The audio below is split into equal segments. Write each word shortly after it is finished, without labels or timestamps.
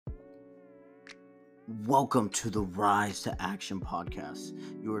Welcome to the Rise to Action podcast,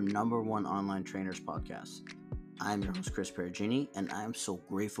 your number one online trainers podcast. I'm your host, Chris Perugini, and I am so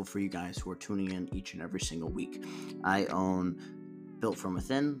grateful for you guys who are tuning in each and every single week. I own Built From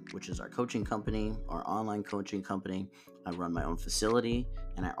Within, which is our coaching company, our online coaching company. I run my own facility,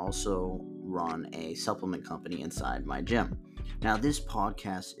 and I also run a supplement company inside my gym. Now, this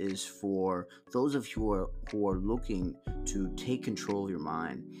podcast is for those of you who are looking to take control of your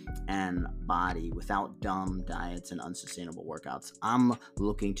mind and body without dumb diets and unsustainable workouts. I'm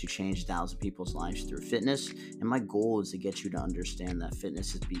looking to change 1,000 people's lives through fitness, and my goal is to get you to understand that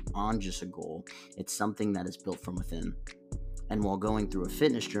fitness is beyond just a goal. It's something that is built from within. And while going through a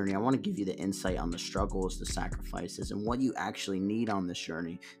fitness journey, I want to give you the insight on the struggles, the sacrifices, and what you actually need on this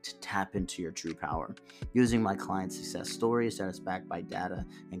journey to tap into your true power. Using my client success stories that is backed by data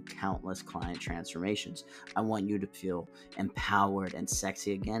and countless client transformations, I want you to feel empowered and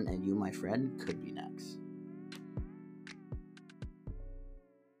sexy again, and you, my friend, could be next.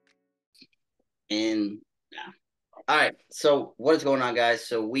 All right, so what is going on, guys?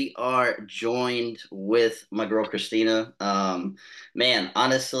 So we are joined with my girl Cristina. Man,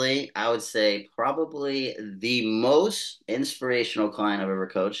 honestly, I would say probably the most inspirational client I've ever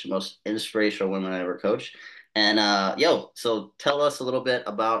coached, most inspirational women I ever coached. And so tell us a little bit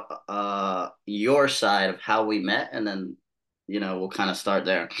about your side of how we met, and then we'll kind of start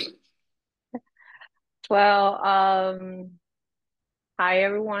there. Well, hi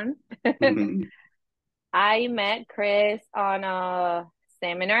everyone. I met Chris on a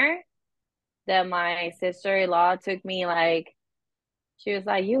seminar that my sister-in-law took me. She was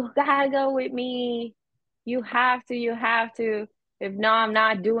like, "You gotta go with me. You have to, you have to. If not, I'm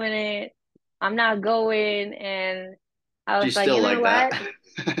not doing it. I'm not going." And I was She's like, still you know like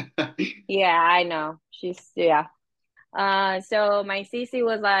what? that. Yeah, I know. Yeah. So my CC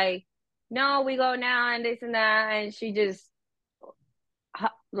was like, "No, we go now," and this and that, and she just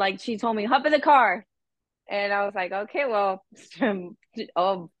she told me, "Hop in the car." And I was like, okay, well,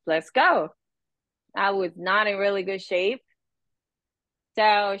 let's go. I was not in really good shape.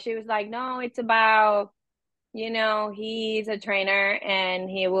 So she was like, no, it's about, he's a trainer and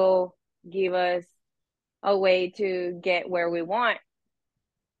he will give us a way to get where we want.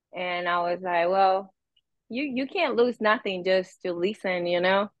 And I was like, well, you can't lose nothing just to listen,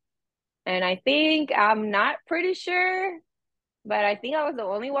 And I think I'm not pretty sure, but I think I was the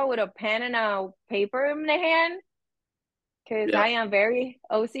only one with a pen and a paper in the hand. Because Yeah. I am very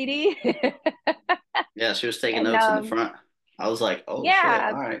OCD. Yeah, she was taking And notes in the front. I was like, "Oh shit! yeah,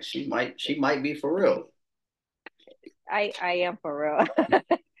 All right, she might be for real." I am for real.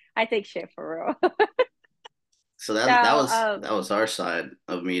 I take shit for real. So So that was our side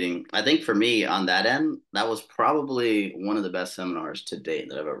of meeting. I think for me on that end, that was probably one of the best seminars to date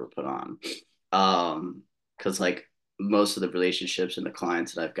that I've ever put on. Because like most of the relationships and the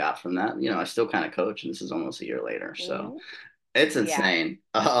clients that I've got from that, I still kind of coach, and this is almost a year later. So it's yeah. insane.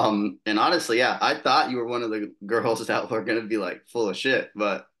 And honestly, yeah, I thought you were one of the girls that were gonna be like full of shit,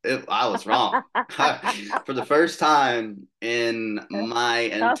 but I was wrong. For the first time in my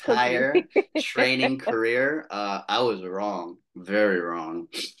Talk with me. entire training career, I was wrong, very wrong.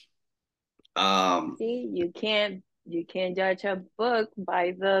 Um, See, you can't judge a book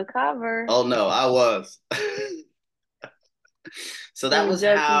by the cover. oh no, I was. So that You was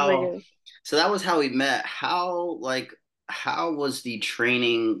judge the how book. so that was how we met. How was the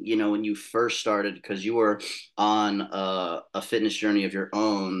training, when you first started, because you were on a fitness journey of your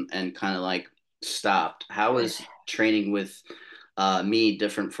own and kind of like stopped. How was training with me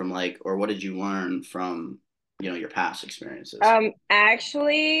different from or what did you learn from, your past experiences?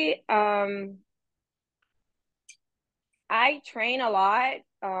 Actually, I train a lot.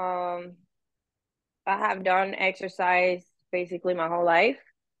 I have done exercise basically my whole life,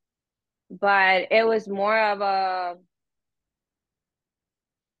 but it was more of a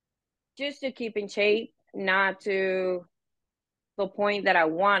just to keep in shape, not to the point that I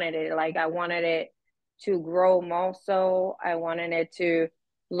wanted it. Like I wanted it to grow muscle. I wanted it to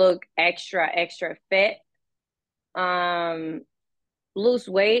look extra fit. Um, Lose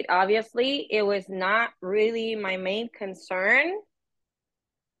weight, obviously, it was not really my main concern.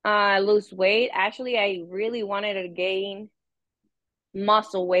 Lose weight. Actually, I really wanted to gain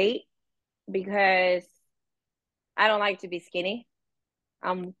muscle weight because I don't like to be skinny.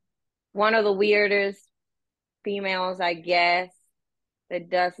 I'm one of the weirdest females, I guess, that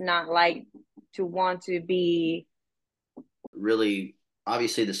does not like to want to be. Really,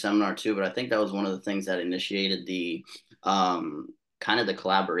 obviously the seminar too, but I think that was one of the things that initiated the kind of the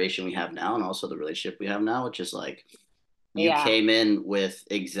collaboration we have now, and also the relationship we have now, which is like you Yeah. came in with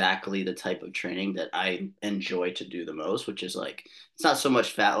exactly the type of training that I enjoy to do the most, which is like it's not so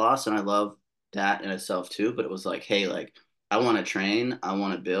much fat loss, and I love that in itself too, but it was like, hey, like I want to train, I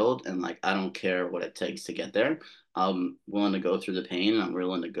want to build, and like I don't care what it takes to get there. I'm willing to go through the pain, and I'm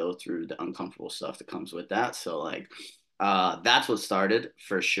willing to go through the uncomfortable stuff that comes with that. So like that's what started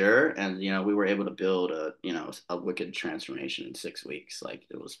for sure. And, we were able to build a wicked transformation in 6 weeks. Like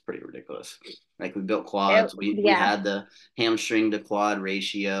it was pretty ridiculous. Like we built quads, we Yeah. had the hamstring to quad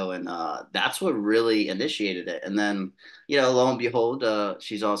ratio, and that's what really initiated it. And then, lo and behold,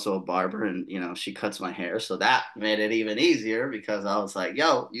 she's also a barber, and, she cuts my hair. So that made it even easier because I was like,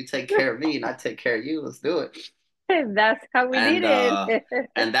 yo, you take care of me and I take care of you. Let's do it. That's how we and did uh it.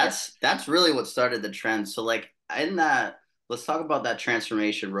 and that's really what started the trend. So like in that, let's talk about that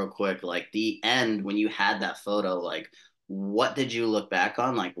transformation real quick. Like the end, when you had that photo, like what did you look back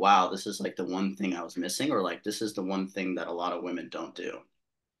on, like, wow, this is like the one thing I was missing, or like this is the one thing that a lot of women don't do?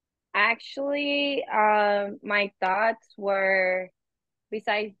 Actually, my thoughts were,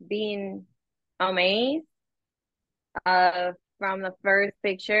 besides being amazed, from the first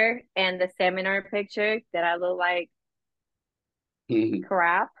picture and the seminar picture that I look like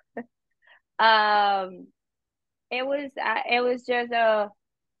crap. Um, it was just a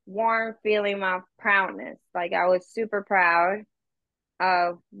warm feeling of proudness. Like I was super proud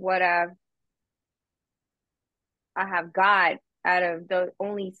of what I have got out of the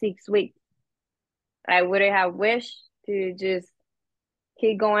only 6 weeks. I would have wished to just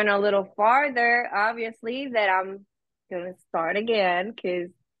keep going a little farther. Obviously, that I'm gonna start again because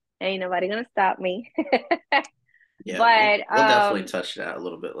ain't nobody gonna stop me. Yeah, we'll But we'll definitely touch that a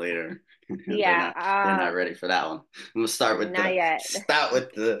little bit later. they're yeah, not they're not ready for that one. I'm gonna start with not the yet.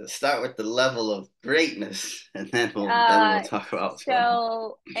 level of greatness, and then we'll Uh, talk about what's going on.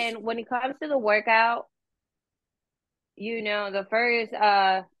 so and when it comes to the workout, the first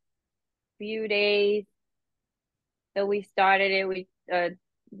few days that we started it with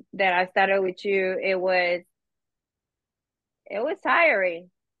that I started with you, it was tiring.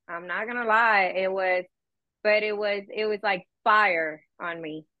 I'm not gonna lie. But it was like fire on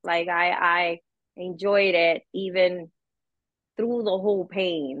me. Like I enjoyed it even through the whole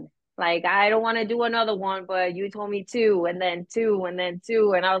pain. Like I don't want to do another one, but you told me two and then two and then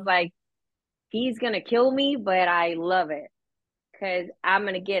two. And I was like, he's gonna kill me, but I love it because I'm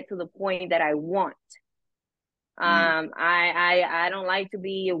gonna get to the point that I want. Mm. I don't like to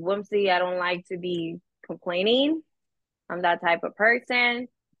be a whimsy. I don't like to be complaining. I'm that type of person.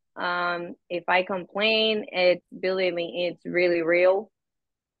 If I complain, it's, believe me, it's really real.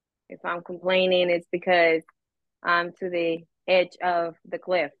 If I'm complaining, it's because I'm to the edge of the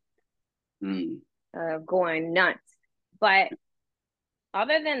cliff, Mm. going nuts. But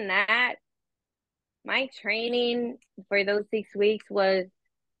other than that, my training for those 6 weeks was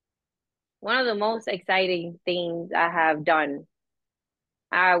one of the most exciting things I have done.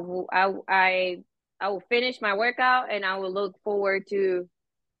 I will finish my workout and I will look forward to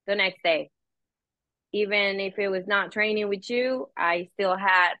the next day. Even if it was not training with you, I still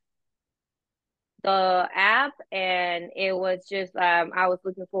had the app and it was just I was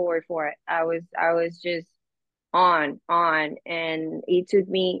looking forward for it. I was just on and it took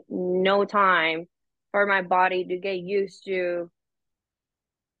me no time for my body to get used to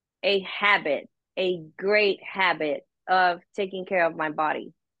a habit, a great habit of taking care of my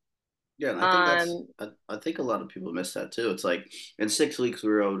body. Yeah, and I think Um I think a lot of people miss that too. It's like in 6 weeks we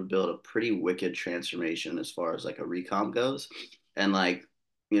were able to build a pretty wicked transformation as far as like a recomp goes, and like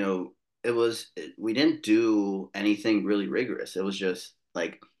you know we didn't do anything really rigorous. It was just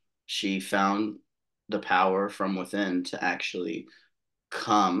like she found the power from within to actually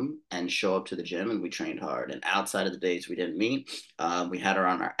come and show up to the gym, and we trained hard. And outside of the days we didn't meet, we had her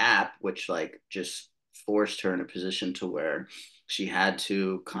on our app, which like just forced her in a position to where she had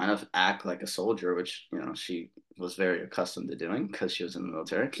to kind of act like a soldier, which she was very accustomed to doing because she was in the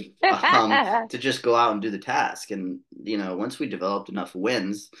military, to just go out and do the task. And once we developed enough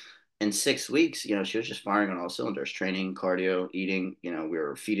wins in 6 weeks, she was just firing on all cylinders: training, cardio, eating. We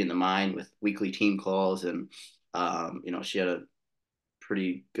were feeding the mind with weekly team calls, and she had a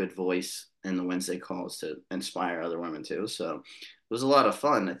pretty good voice in the Wednesday calls to inspire other women too. So it was a lot of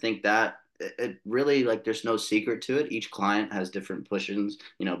fun. I think that it really, like, there's no secret to it. Each client has different pushes,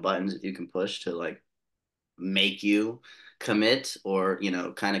 buttons that you can push to like make you commit, or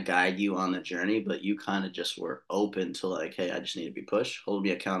kind of guide you on the journey. But you kind of just were open to like, hey, I just need to be pushed, hold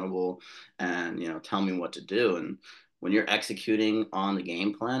me accountable, and tell me what to do. And when you're executing on the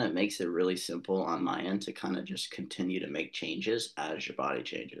game plan, it makes it really simple on my end to kind of just continue to make changes as your body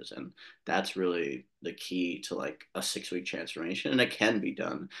changes. And that's really the key to like a 6 week transformation. And it can be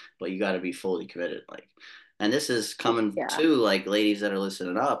done, but you got to be fully committed. Like, and this is coming Yeah. to like ladies that are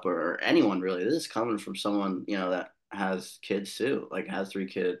listening up, or anyone really. This is coming from someone, that has kids too, like has 3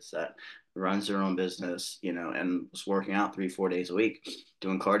 kids, that runs their own business, and was working out 3, 4 days a week,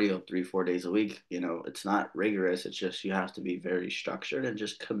 doing cardio 3, 4 days a week. It's not rigorous. It's just you have to be very structured and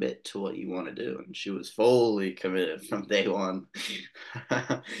just commit to what you want to do. And she was fully committed from day one.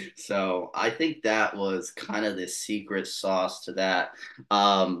 So I think that was kind of the secret sauce to that.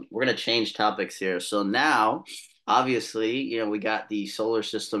 We're gonna change topics here. So now, obviously, we got the solar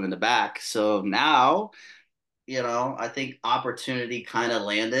system in the back. So now I think opportunity kind of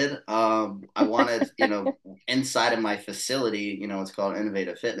landed. I wanted, inside of my facility, it's called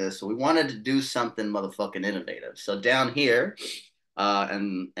Innovative Fitness. So we wanted to do something motherfucking innovative. So down here,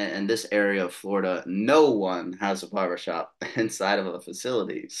 and this area of Florida, no one has a barbershop inside of a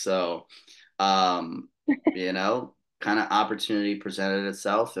facility. So, um, kind of opportunity presented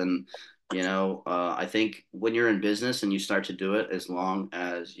itself. And, I think when you're in business and you start to do it as long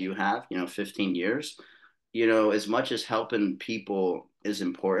as you have, 15 years, as much as helping people is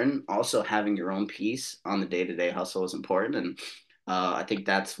important, also having your own piece on the day-to-day hustle is important. And I think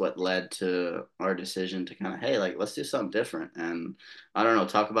that's what led to our decision to kind of, hey, like, let's do something different. And I don't know,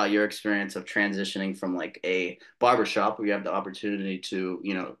 talk about your experience of transitioning from like a barbershop where you have the opportunity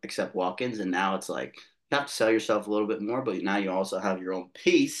to, accept walk-ins. And now it's like, you have to sell yourself a little bit more, but now you also have your own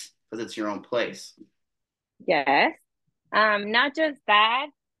piece because it's your own place. Yes. Not just that,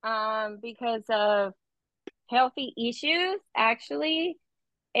 because of healthy issues, actually,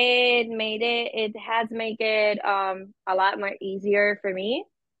 it has made it a lot more easier for me.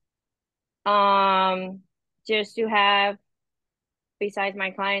 Um, just to have, besides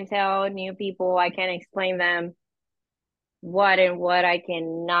my clientele, new people, I can explain them what and what I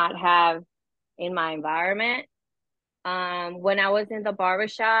cannot have in my environment. When I was in the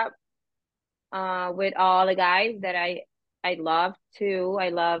barbershop, with all the guys that I love too. I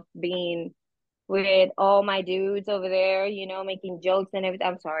love being with all my dudes over there, making jokes and everything.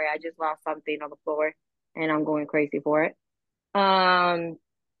 I'm sorry, I just lost something on the floor and I'm going crazy for it. Um,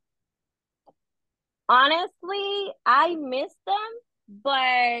 Honestly, I miss them,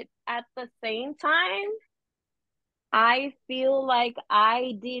 but at the same time, I feel like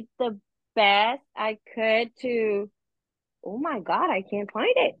I did the best I could to, oh my God, I can't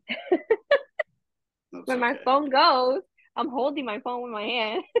find it. That's When my okay. phone goes, I'm holding my phone with my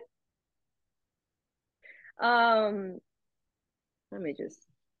hand. Um, Let me just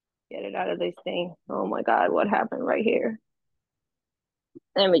get it out of this thing. Oh my God, what happened right here?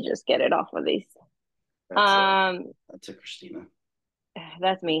 Let me just get it off of this. That's Um, that's a Cristina.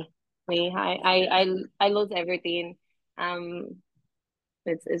 that's me. Me. I lose everything. Um,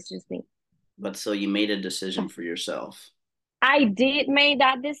 it's just me. But so you made a decision for yourself. I did make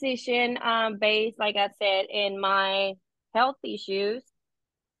that decision based, like I said, in my health issues,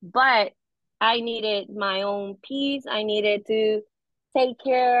 but I needed my own peace. I needed to take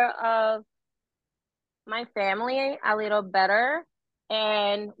care of my family a little better.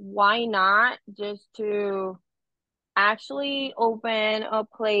 And why not just to actually open a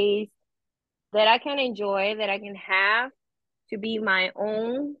place that I can enjoy, that I can have to be my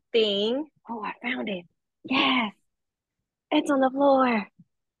own thing. Oh, I found it. Yes, it's on the floor.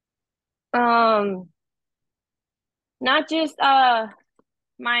 Um, Not just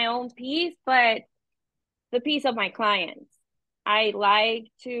my own piece, but the piece of my clients. I like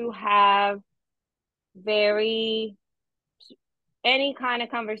to have very any kind of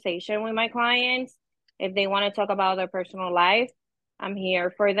conversation with my clients. If they want to talk about their personal life, I'm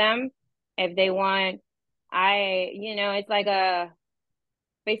here for them. If they want, it's like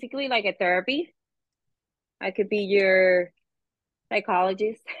basically like a therapy. I could be your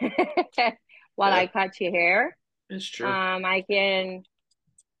psychologist while Yeah, I cut your hair. it's true. I can,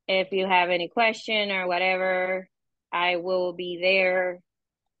 if you have any question or whatever, I will be there.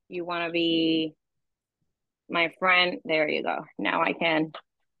 You want to be my friend? There you go. Now I can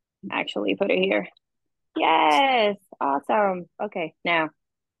actually put it here. Yes, awesome. Okay, now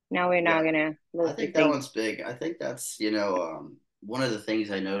we're Yeah, not gonna I lose this think that thing. one's big. I think that's, one of the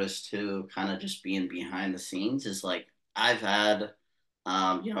things I noticed too, kind of just being behind the scenes is like I've had,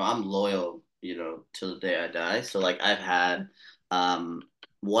 I'm loyal, to the day I die. So like I've had, um,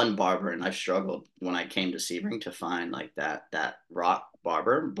 one barber and I've struggled when I came to Sebring to find like that rock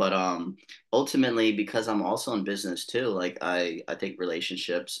barber, but ultimately because I'm also in business too, like I think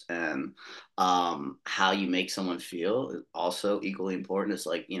relationships and how you make someone feel is also equally important. It's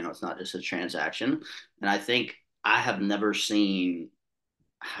like, it's not just a transaction. And I think I have never seen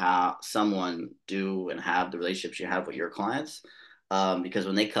how someone do and have the relationships you have with your clients. Because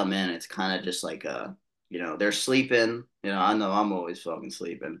when they come in, it's kind of just like they're sleeping. I know I'm always fucking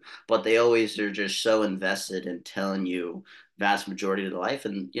sleeping, but they're just so invested in telling you vast majority of the life.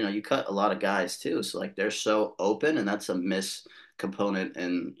 And you cut a lot of guys too. So like they're so open, and that's a miss component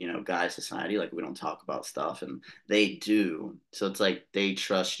in guy society. Like we don't talk about stuff, and they do. So it's like they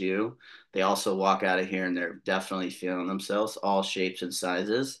trust you. They also walk out of here and they're definitely feeling themselves, all shapes and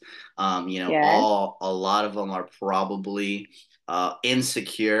sizes. Yes. All a lot of them are probably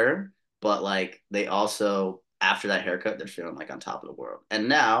insecure, but like they also after that haircut they're feeling like on top of the world. And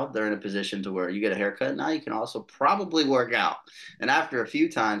now they're in a position to where you get a haircut, now you can also probably work out. And after a few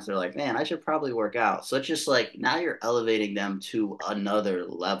times they're like, man, I should probably work out. So it's just like now you're elevating them to another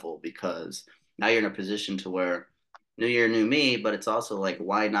level because now you're in a position to where new year, new me, but it's also like,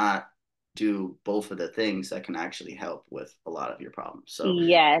 why not do both of the things that can actually help with a lot of your problems? So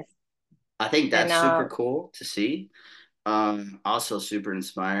Yes. I think And that's super cool to see. Also super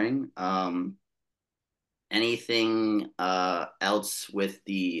inspiring. Anything else with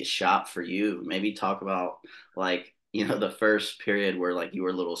the shop for you? Maybe talk about like, the first period where like you were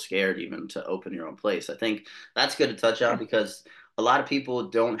a little scared even to open your own place. I think that's good to touch on because a lot of people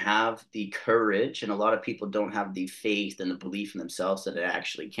don't have the courage and a lot of people don't have the faith and the belief in themselves that it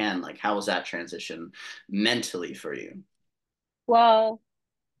actually can. Like, how was that transition mentally for you? well,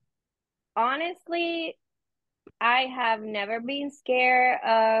 honestly, I have never been scared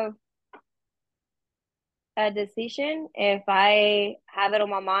of a decision. If I have it on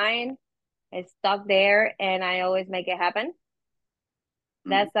my mind, it's stuck there and I always make it happen. Mm,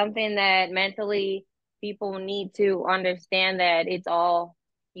 That's something that mentally people need to understand that it's all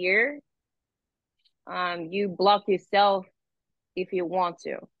here. You block yourself if you want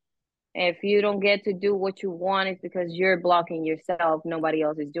to. If you don't get to do what you want, it's because you're blocking yourself. Nobody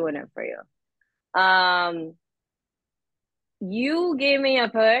else is doing it for you. Um, you gave me a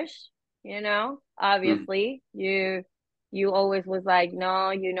push, mm, obviously. You always was like,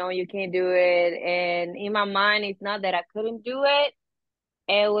 no, you can't do it. And in my mind, it's not that I couldn't do it.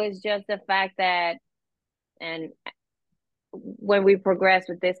 It was just the fact that, and when we progress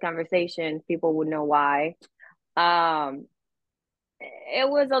with this conversation, people would know why. Um, it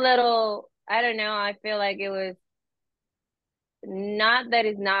was a little, I don't know, I feel like it was not that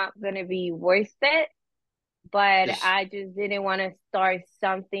it's not gonna be worth it, but just I just didn't want to start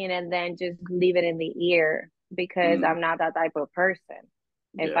something and then just leave it in the air because mm, I'm not that type of person.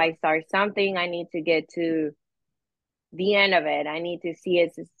 If yeah, I start something, I need to get to the end of it. I need to see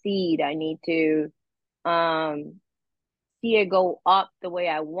it succeed. I need to um see it go up the way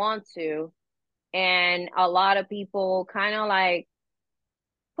I want to. And a lot of people kind of like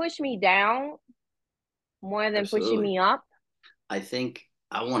push me down more than pushing absolutely. me up. I think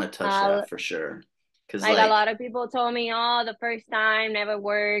I want to touch Uh, that for sure. Cause like a like lot of people told me, oh, the first time never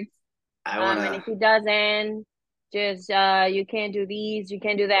works. I want And if to, it doesn't, just you can't do these, you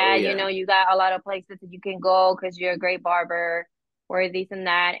can't do oh that. yeah, You got a lot of places that you can go because you're a great barber or this and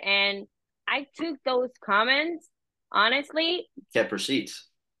that. And I took those comments honestly get receipts.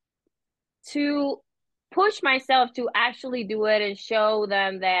 to push myself to actually do it and show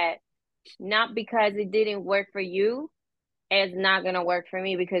them that not because it didn't work for you, it's not gonna work for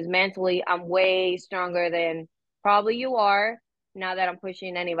me because mentally I'm way stronger than probably you are. Not that I'm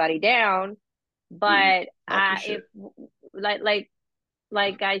pushing anybody down, Mm, but talking if shit. like like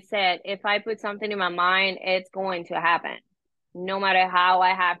like I said, if I put something in my mind, it's going to happen. No matter how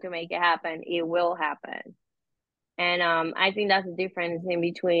I have to make it happen, it will happen. And I think that's the difference in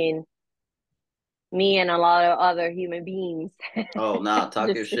between me and a lot of other human beings. Oh, nah,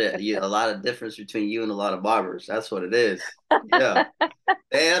 talk your Just shit. A lot of difference between you and a lot of barbers. That's what it is. Yeah.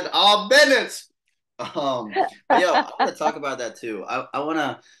 And all business. But yo, I want to talk about that too. I want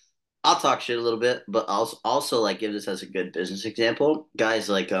to. I'll talk shit a little bit, but also like give this as a good business example, guys.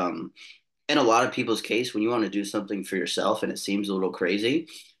 Like in a lot of people's case, when you want to do something for yourself and it seems a little crazy,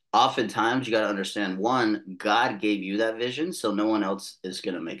 oftentimes you got to understand one, God gave you that vision, so no one else is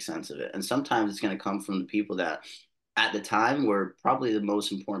going to make sense of it. And sometimes it's going to come from the people that at the time were probably the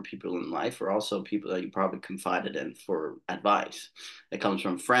most important people in life, or also people that you probably confided in for advice. It comes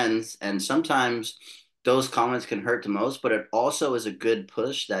from friends, and sometimes those comments can hurt the most, but it also is a good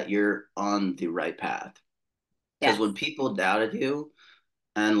push that you're on the right path. Because yes. when people doubted you,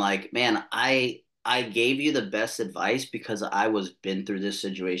 and like, man, I I gave you the best advice because I was been through this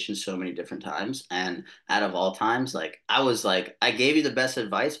situation so many different times, and out of all times, like I was like, I gave you the best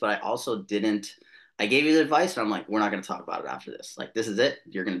advice, but I also didn't. I gave you the advice, and I'm like, we're not going to talk about it after this. Like, this is it.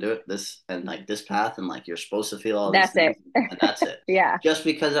 You're going to do it. This and like this path, and like you're supposed to feel all these That's things, it. and that's it. Yeah. Just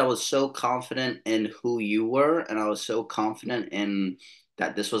because I was so confident in who you were, and I was so confident in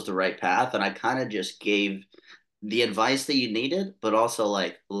that this was the right path, and I kind of just gave the advice that you needed, but also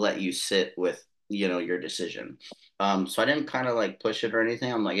like let you sit with, your decision. So I didn't kind of like push it or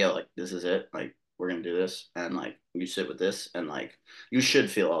anything. I'm like, yo, like this is it. Like we're gonna do this, and like you sit with this, and like you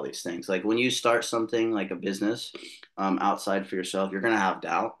should feel all these things. Like when you start something like a business, outside for yourself, you're gonna have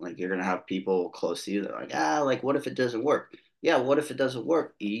doubt. Like you're gonna have people close to you that are like, like what if it doesn't work? Yeah, what if it doesn't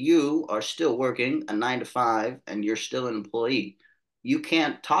work? You are still working a 9 to 5, and you're still an employee. You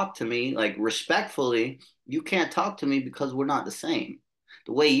can't talk to me like respectfully. You can't talk to me because we're not the same.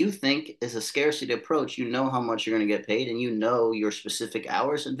 The way you think is a scarcity approach. You know how much you're going to get paid, and you know your specific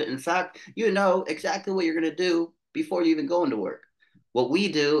hours. And in fact, you know exactly what you're going to do before you even go into work. What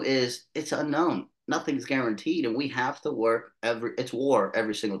we do is it's unknown. Nothing's guaranteed, and we have to work it's war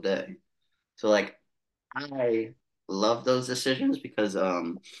every single day. So like I love those decisions because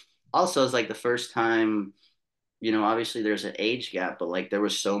also it's like the first time, obviously there's an age gap, but like there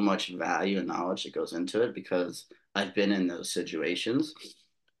was so much value and knowledge that goes into it because I've been in those situations,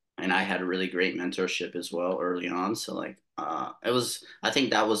 and I had a really great mentorship as well early on. So like I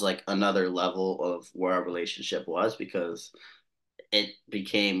think that was like another level of where our relationship was because it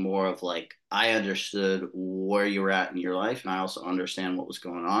became more of like I understood where you were at in your life, and I also understand what was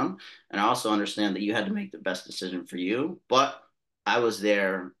going on, and I also understand that you had to make the best decision for you, but I was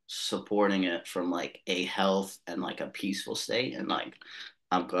there supporting it from like a health and like a peaceful state, and like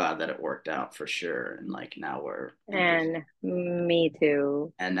I'm glad that it worked out for sure, and like now we're in business, And me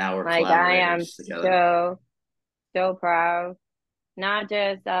too. and now we're Like I am collaborators together. so proud, not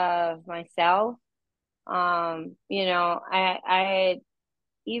just of myself. I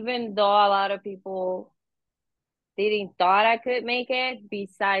even though a lot of people didn't thought I could make it,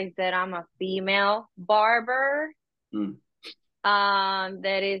 besides that I'm a female barber, Mm,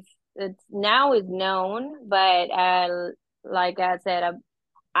 that it's now is known, but like I said,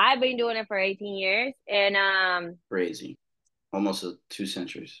 I've been doing it for 18 years, and crazy, almost 2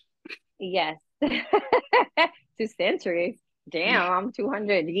 centuries. yes, 2 centuries. Damn, I'm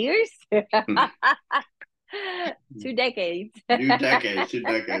 200 years. 2 decades. 2 decades, 2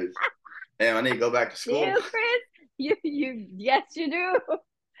 decades. Damn, I need to go back to school. You, Chris, yes, you do.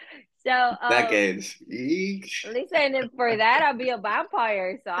 So, Decades. Eek. listen, for that, I'll be a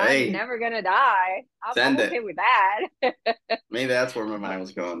vampire, so I'm Hey, never gonna die. I'm send okay it. with that. Maybe that's where my mind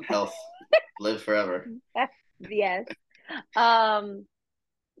was going. Health, live forever. Yes. Um,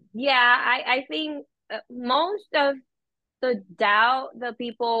 yeah, I think most of the doubt that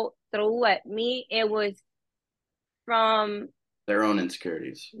people threw at me, it was from Their own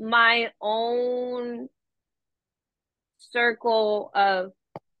insecurities. my own circle of,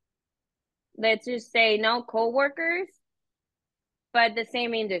 let's just say, no coworkers, but the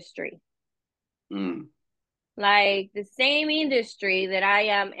same industry. Mm, Like the same industry that I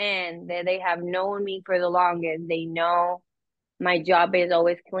am in, that they have known me for the longest. They know my job is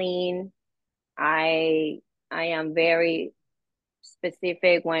always clean. I I am very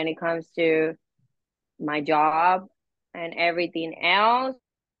specific when it comes to my job and everything else.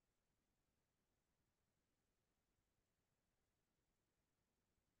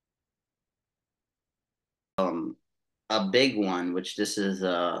 um, a big one, which this is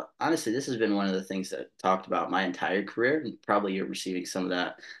honestly, this has been one of the things that I've talked about my entire career, and probably you're receiving some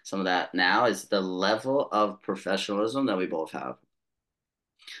of that now, is the level of professionalism that we both have.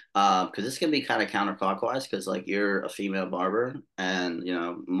 Because this can be kind of counterclockwise because like you're a female barber, and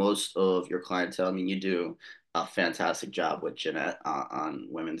most of your clientele. I mean, you do a fantastic job with Jeanette on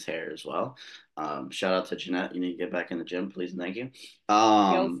women's hair as well. Shout out to Jeanette. You need to get back in the gym, please and thank you. Yo,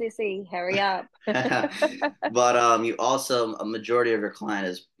 Um, sissy, hurry up. but you also a majority of your client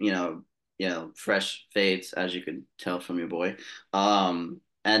is fresh fades, as you can tell from your boy.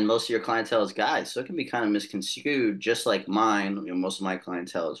 And most of your clientele is guys, so it can be kind of misconstrued, just like mine. Most of my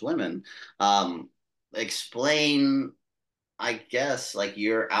clientele is women. Um, Explain, I guess, like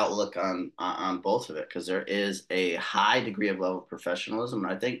your outlook on both of it, because there is a high degree of level of professionalism,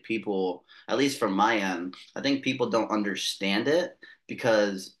 and I think people, at least from my end, I think people don't understand it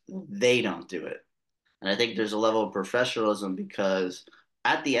because they don't do it. And I think there's a level of professionalism because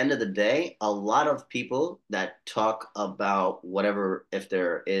at the end of the day, a lot of people that talk about whatever, if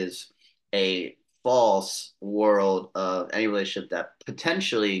there is a false world of any relationship that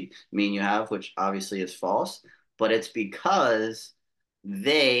potentially me and you have, which obviously is false, but it's because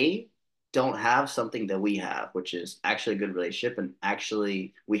they don't have something that we have, which is actually a good relationship. And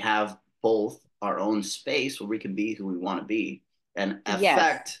actually, we have both our own space where we can be who we want to be and Yes.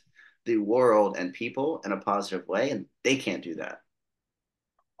 affect the world and people in a positive way. And they can't do that.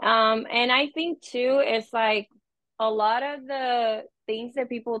 And I think too, it's like a lot of the things that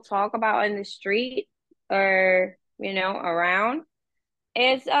people talk about in the street or, around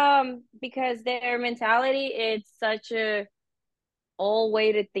is because their mentality is such a old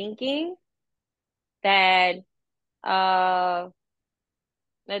way to thinking that uh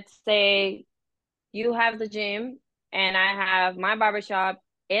let's say you have the gym and I have my barbershop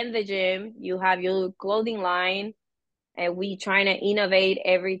in the gym, you have your clothing line, and we trying to innovate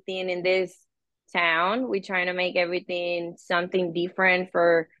everything in this town. We trying to make everything something different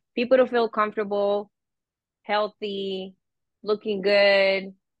for people to feel comfortable, healthy, looking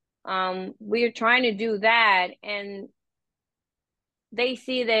good. We're trying to do that, and they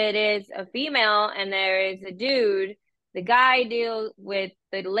see that it's a female and there is a dude. The guy deal with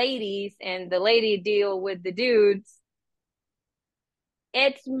the ladies and the lady deal with the dudes.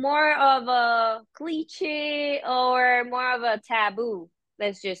 It's more of a cliche or more of a taboo.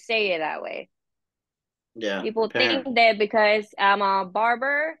 Let's just say it that way. Yeah, People think apparent. that because I'm a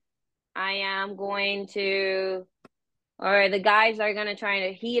barber, I am going to, or the guys are going to try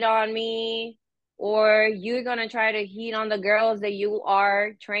to heat on me, or you're going to try to heat on the girls that you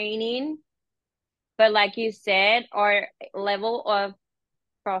are training. But like you said, our level of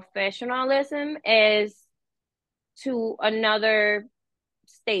professionalism is to another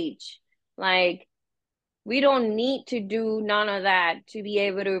stage. Like, we don't need to do none of that to be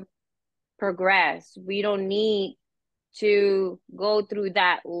able to progress. We don't need to go through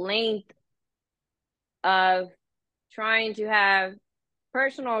that length of trying to have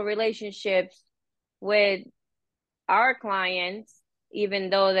personal relationships with our clients, even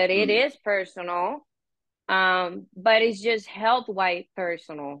though that it Mm. is personal. But it's just health wise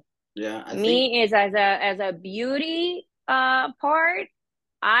personal. Yeah, I think Me is as a beauty part,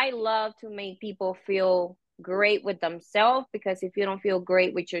 I love to make people feel great with themselves, because if you don't feel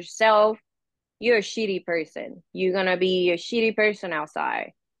great with yourself, you're a shitty person. You're gonna be a shitty person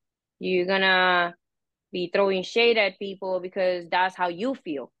outside. You're gonna be throwing shade at people because that's how you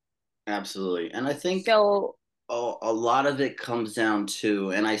feel. absolutely. And I think So, a lot of it comes down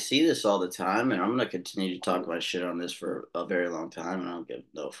to, and I see this all the time, and I'm going to continue to talk about shit on this for a very long time, and I don't give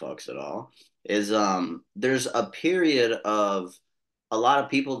no fucks at all. Is there's a period of a lot of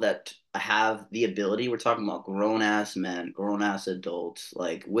people that have the ability. We're talking about grown ass men, grown ass adults,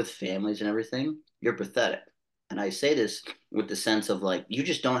 like with families and everything. You're pathetic. And I say this with the sense of like, you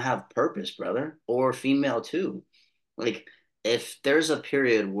just don't have purpose, brother, or female too. Like, if there's a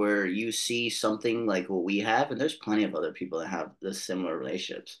period where you see something like what we have, and there's plenty of other people that have the similar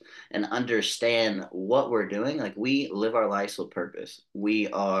relationships and understand what we're doing, like we live our lives with purpose. We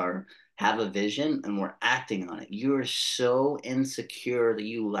are have a vision and we're acting on it. You're so insecure that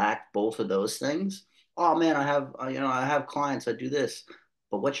you lack both of those things. Oh man, I have I have clients, I do this.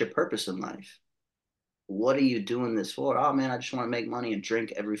 But what's your purpose in life? What are you doing this for? Oh man, I just want to make money and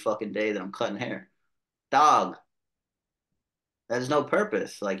drink every fucking day that I'm cutting hair. Dog, there's no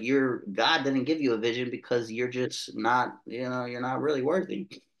purpose. Like your God didn't give you a vision because you're just not, you're not really worthy.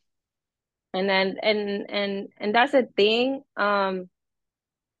 and then and that's a thing.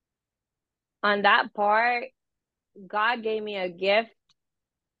 On that part, God gave me a gift.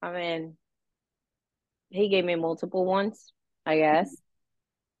 I mean, he gave me multiple ones, I guess.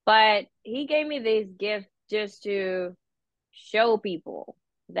 But he gave me this gift just to show people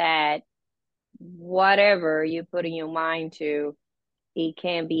that whatever you put in your mind to, it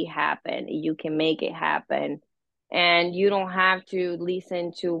can be happen. You can make it happen. And you don't have to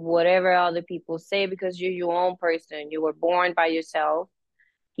listen to whatever other people say, because you're your own person. You were born by yourself.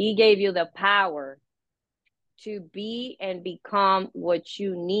 He gave you the power to be and become what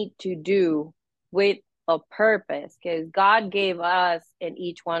you need to do with a purpose, because God gave us and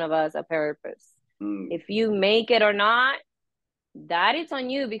each one of us a purpose. Mm, If you make it or not, that is on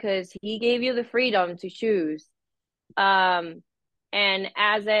you, because He gave you the freedom to choose. Um, and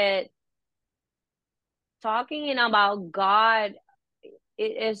as a talking about God,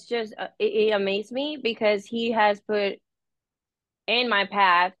 it's just it amazed me, because He has put in my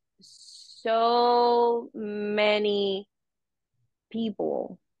path so many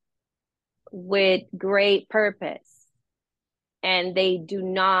people with great purpose, and they do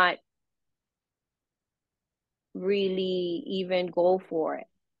not really even go for it.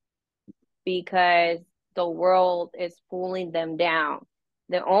 because the world is pulling them down.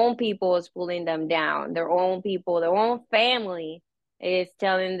 Their own people is pulling them down. Their own people, their own family is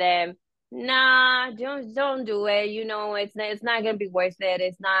telling them, nah, don't do it. You know, it's not gonna be worth it.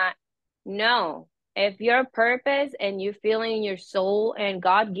 It's not. No. If your purpose and you feel in your soul and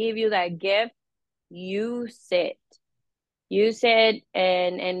God gave you that gift, you sit. You sit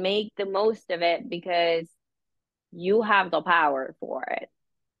and make the most of it because you have the power for it.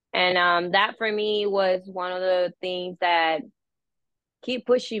 And that for me was one of the things that keep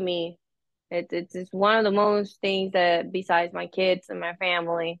pushing me. It's one of the most things that besides my kids and my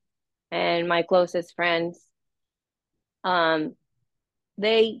family and my closest friends, um,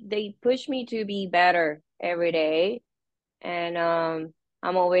 they push me to be better every day. And I'm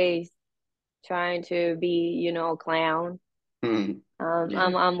always trying to be, a clown. Yeah.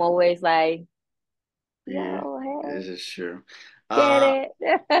 I'm always like, Yeah, yo, this hey, is true. get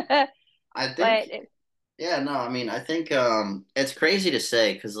it. I think But Yeah, no, I mean, I think it's crazy to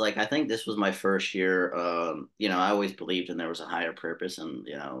say because like I think this was my first year. I always believed in there was a higher purpose and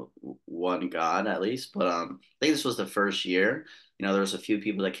one God at least. But I think this was the first year. There was a few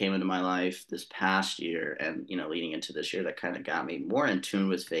people that came into my life this past year and leading into this year that kind of got me more in tune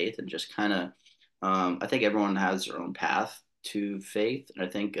with faith and just kind of I think everyone has their own path to faith. And I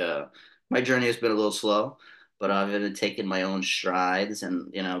think my journey has been a little slow, but I've been taking my own strides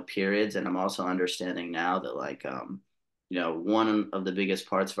and periods, and I'm also understanding now that like one of the biggest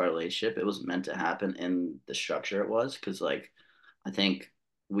parts of our relationship, it was meant to happen in the structure it was because like I think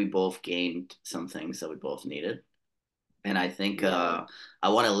we both gained some things that we both needed, and I think yeah. I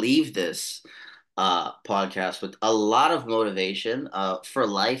want to leave this podcast with a lot of motivation for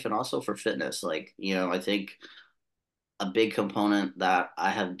life and also for fitness. Like I think a big component that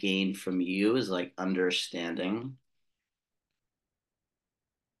I have gained from you is like understanding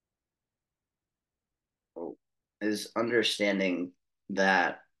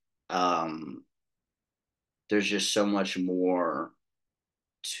that um, there's just so much more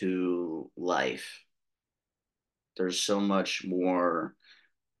to life. There's so much more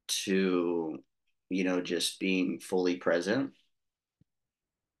to, just being fully present.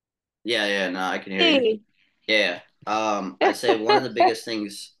 Yeah, yeah, no, I can hear you. Hey. Yeah. I'd say one of the biggest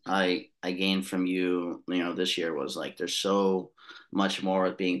things I gained from you, this year was like there's so much more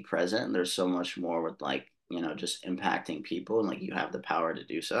with being present. There's so much more with like, just impacting people and like you have the power to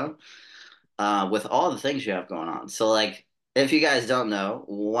do so. With all the things you have going on. So like if you guys don't know,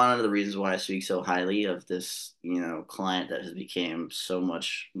 one of the reasons why I speak so highly of this, client that has become so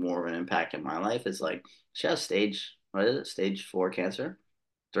much more of an impact in my life is like she has what is it? Stage 4 cancer.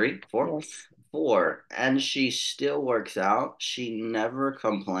 Three, four, Yes. four. And she still works out. She never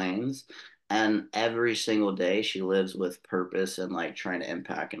complains. And every single day she lives with purpose and like trying to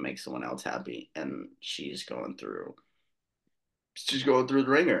impact and make someone else happy. And she's going through the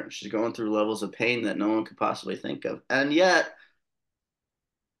ringer. She's going through levels of pain that no one could possibly think of. And yet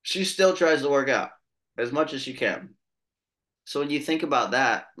she still tries to work out as much as she can. So when you think about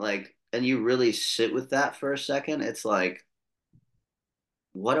that, like, and you really sit with that for a second, it's like,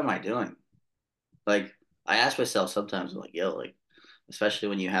 what am I doing? Like, I ask myself sometimes, I'm like, yo, like, especially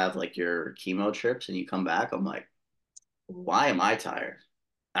when you have like your chemo trips and you come back, I'm like, why am I tired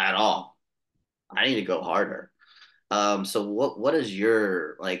at all? I need to go harder. So what is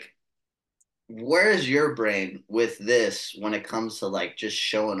your like where is your brain with this when it comes to like just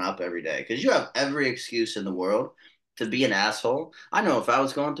showing up every day? Because you have every excuse in the world to be an asshole. I know if I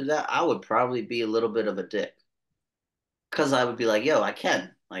was going through that, I would probably be a little bit of a dick. Because I would be like, yo, I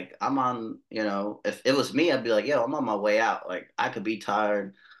can. Like, I'm on, if it was me, I'd be like, yo, I'm on my way out. Like, I could be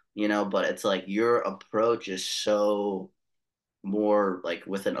tired, but it's like your approach is so more like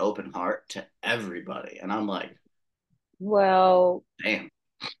with an open heart to everybody. And I'm like, Well, damn.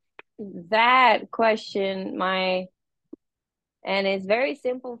 that question, and it's very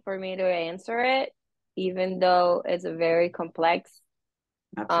simple for me to answer it, even though it's a very complex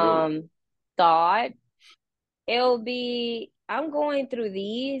Absolutely. um thought. It'll be I'm going through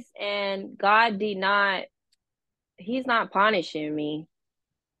these and God did not he's not punishing me.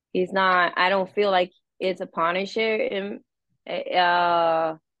 He's not I don't feel like it's a punisher.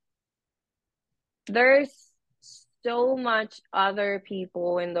 Uh there's so much other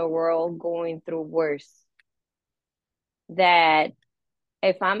people in the world going through worse that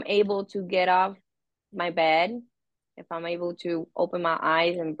if I'm able to get off my bed, if I'm able to open my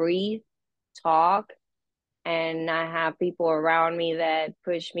eyes and breathe, talk, and not have people around me that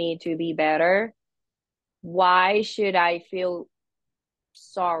push me to be better, why should I feel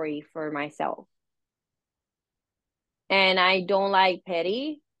sorry for myself? And I don't like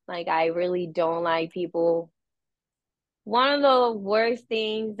petty. Like, I really don't like people. One of the worst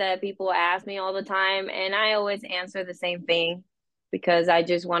things that people ask me all the time, and I always answer the same thing because I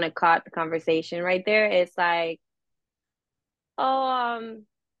just want to cut the conversation right there. It's like, oh,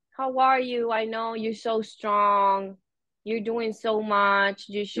 how are you? I know you're so strong. You're doing so much.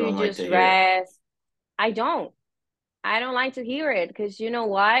 You You don't should like just to hear it. rest. I don't. I don't like to hear it because you know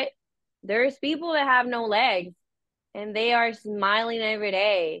what? There's people that have no legs and they are smiling every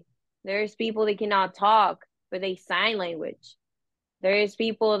day. There's people that cannot talk, but they sign language. There's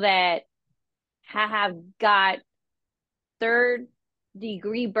people that have got third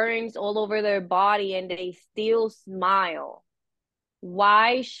degree burns all over their body and they still smile.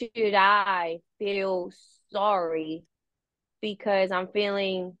 Why should I feel sorry because I'm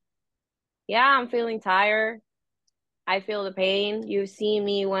feeling tired. I feel the pain. You see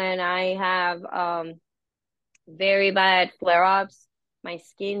me when I have very bad flare-ups. My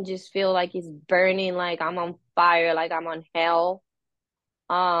skin just feel like it's burning, like I'm on fire, like I'm on hell.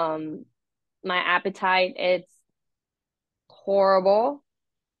 Um, my appetite, it's horrible.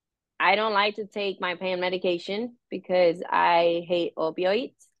 I don't like to take my pain medication because I hate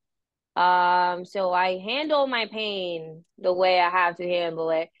opioids. So I handle my pain the way I have to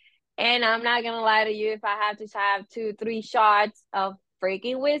handle it. And I'm not gonna lie to you, if I have to have 2, 3 shots of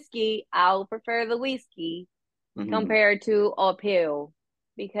freaking whiskey, I'll prefer the whiskey compared to a pill.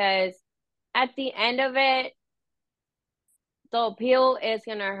 Because at the end of it, the pill is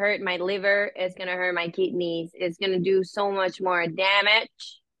gonna hurt my liver, it's gonna hurt my kidneys, it's gonna do so much more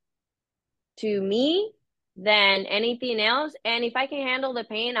damage to me than anything else. And if I can handle the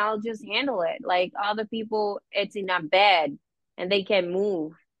pain, I'll just handle it. Like other people, it's in a bed and they can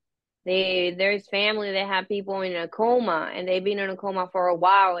move. There's family that have people in a coma and they've been in a coma for a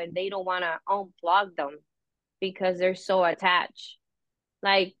while and they don't want to unplug them because they're so attached.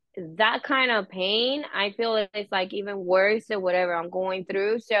 Like that kind of pain, I feel it's like even worse than whatever I'm going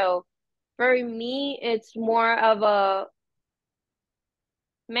through. So for me, it's more of a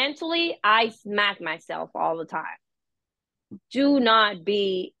mentally, I smack myself all the time. Do not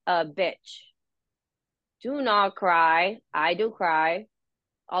be a bitch. Do not cry. I do cry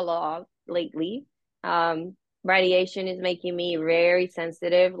a lot lately. Radiation is making me very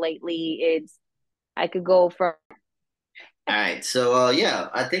sensitive lately. I could go from All right, so yeah,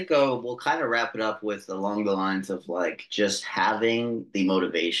 I think we'll kind of wrap it up with along the lines of like just having the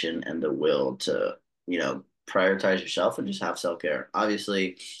motivation and the will to, prioritize yourself and just have self-care.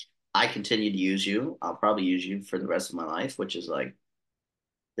 Obviously, I continue to use you. I'll probably use you for the rest of my life, which is like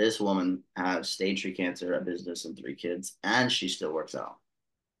this woman has stage 3 cancer, a business, and 3 kids, and she still works out.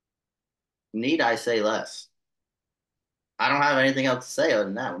 Need I say less? I don't have anything else to say other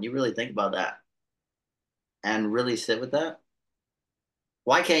than that. When you really think about that and really sit with that,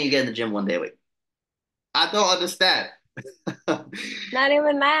 why can't you get in the gym one day a week? I don't understand. not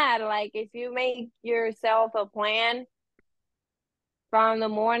even that. Like if you make yourself a plan from the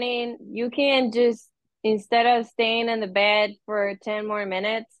morning, you can just instead of staying in the bed for 10 more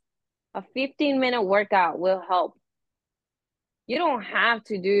minutes, a 15-minute workout will help. You don't have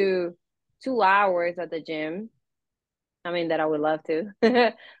to do 2 hours at the gym. I mean, that I would love to,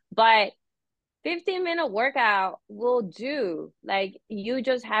 but 15-minute workout will do. Like you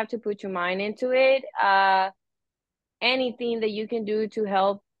just have to put your mind into it. Anything that you can do to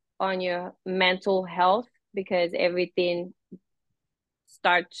help on your mental health, because everything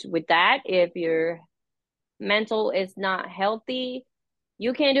starts with that. If your mental is not healthy,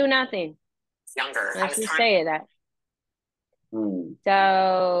 you can't do nothing. Younger. Let's just say that.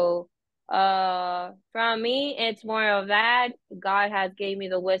 So from me, it's more of that. God has gave me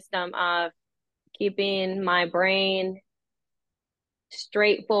the wisdom of keeping my brain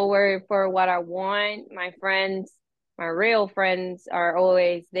straightforward for what I want. My friends, my real friends are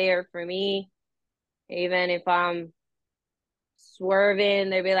always there for me. Even if I'm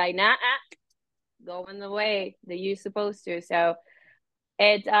swerving, they'll be like, nah, going the way that you're supposed to. So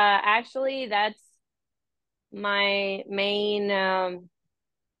it's actually that's my main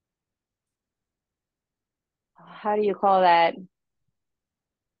how do you call that?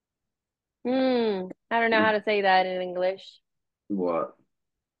 I don't know how to say that in English. What?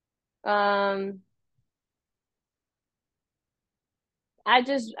 Um I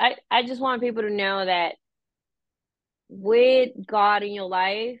just want people to know that with God in your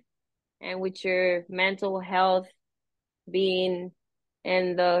life and with your mental health being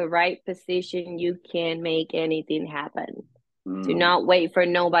in the right position, you can make anything happen. Do not wait for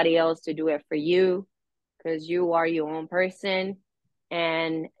nobody else to do it for you because you are your own person.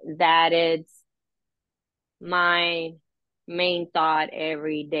 And that is my main thought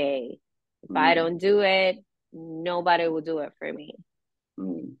every day. If I don't do it, nobody will do it for me.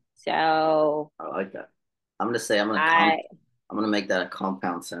 So I like that. I'm gonna make that a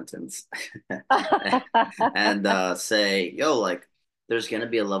compound sentence and say, yo, like there's gonna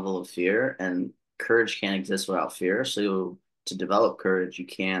be a level of fear, and courage can't exist without fear. So to develop courage, you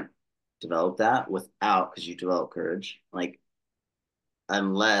can't develop that without, because you develop courage, like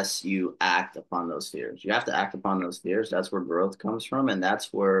unless you act upon those fears. You have to act upon those fears. That's where growth comes from, and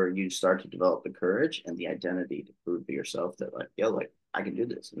that's where you start to develop the courage and the identity to prove to yourself that, like, yo, like I can do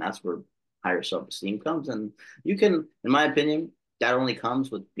this. And that's where higher self-esteem comes. And you can, in my opinion, that only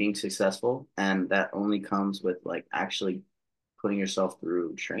comes with being successful, and that only comes with like actually putting yourself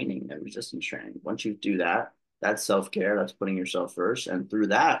through training and resistance training. Once you do that, that's self-care, that's putting yourself first, and through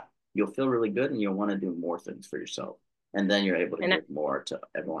that you'll feel really good and you'll want to do more things for yourself, and then you're able to give more to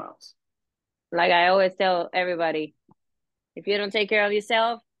everyone else. Like I always tell everybody, if you don't take care of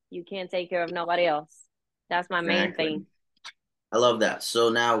yourself, you can't take care of nobody else. That's my main thing. I love that. So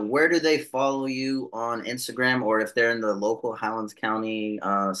now, where do they follow you on Instagram, or if they're in the local Highlands County,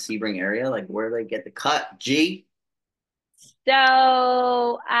 Sebring area, like where do they get the cut? G?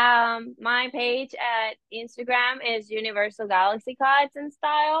 So, my page at Instagram is Universal Galaxy Cuts and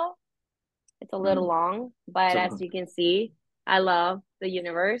Style. It's a little long, but as you can see, I love the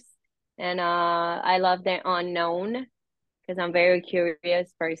universe, and I love the unknown because I'm a very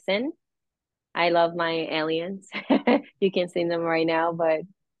curious person. I love my aliens. You can see them right now, but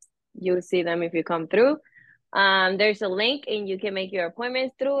you'll see them if you come through. There's a link and you can make your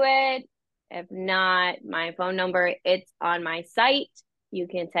appointments through it. If not, my phone number, it's on my site. You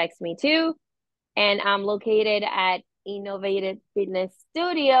can text me too. And I'm located at Innovative Fitness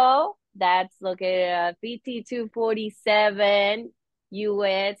Studio. That's located at PT 247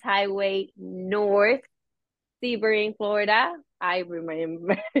 US Highway North, Sebring, Florida. I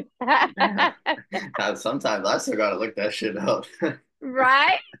remember. Sometimes I still gotta look that shit up.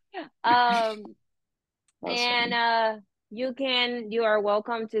 Right? You are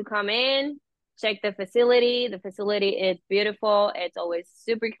welcome to come in, check the facility. The facility is beautiful. It's always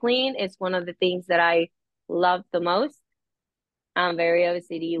super clean. It's one of the things that I love the most. I'm very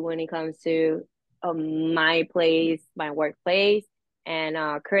OCD when it comes to my place, my workplace.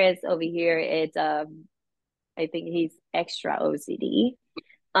 And Chris over here, it's I think he's extra OCD.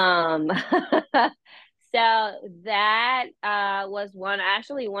 So that was one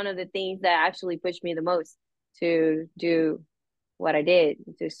of the things that actually pushed me the most to do what I did,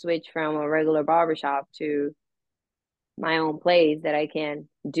 to switch from a regular barbershop to my own place that I can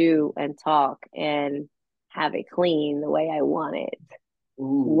do and talk and have it clean the way I want it,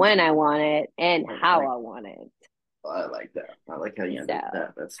 when I want it, and how I want it. I like that. I like how you ended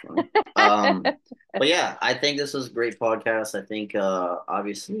that. That's funny. But yeah, I think this was a great podcast. I think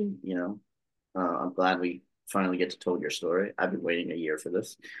obviously, I'm glad we finally get to tell your story. I've been waiting a year for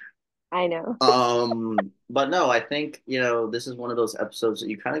this. I know. But no, I think, this is one of those episodes that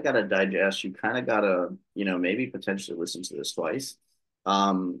you kind of got to digest. You kind of got to, maybe potentially listen to this twice.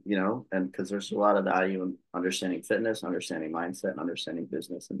 And because there's a lot of value in understanding fitness, understanding mindset, and understanding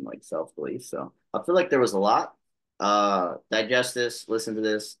business and like self-belief. So I feel like there was a lot. Digest this, listen to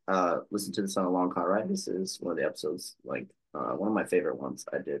this on a long car ride. This is one of the episodes, like one of my favorite ones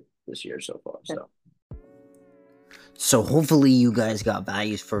I did this year so far. So hopefully you guys got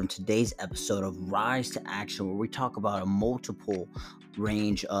values from today's episode of Rise to Action, where we talk about a multiple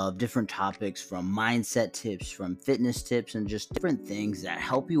range of different topics, from mindset tips, from fitness tips, and just different things that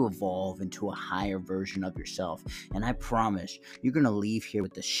help you evolve into a higher version of yourself. And I promise you're going to leave here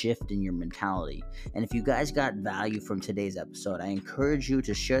with a shift in your mentality. And if you guys got value from today's episode, I encourage you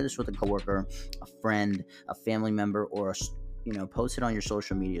to share this with a coworker, a friend, a family member, or post it on your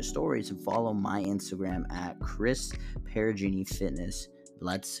social media stories, and follow my Instagram at Chris Perugini Fitness.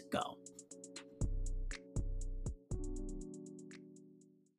 Let's go.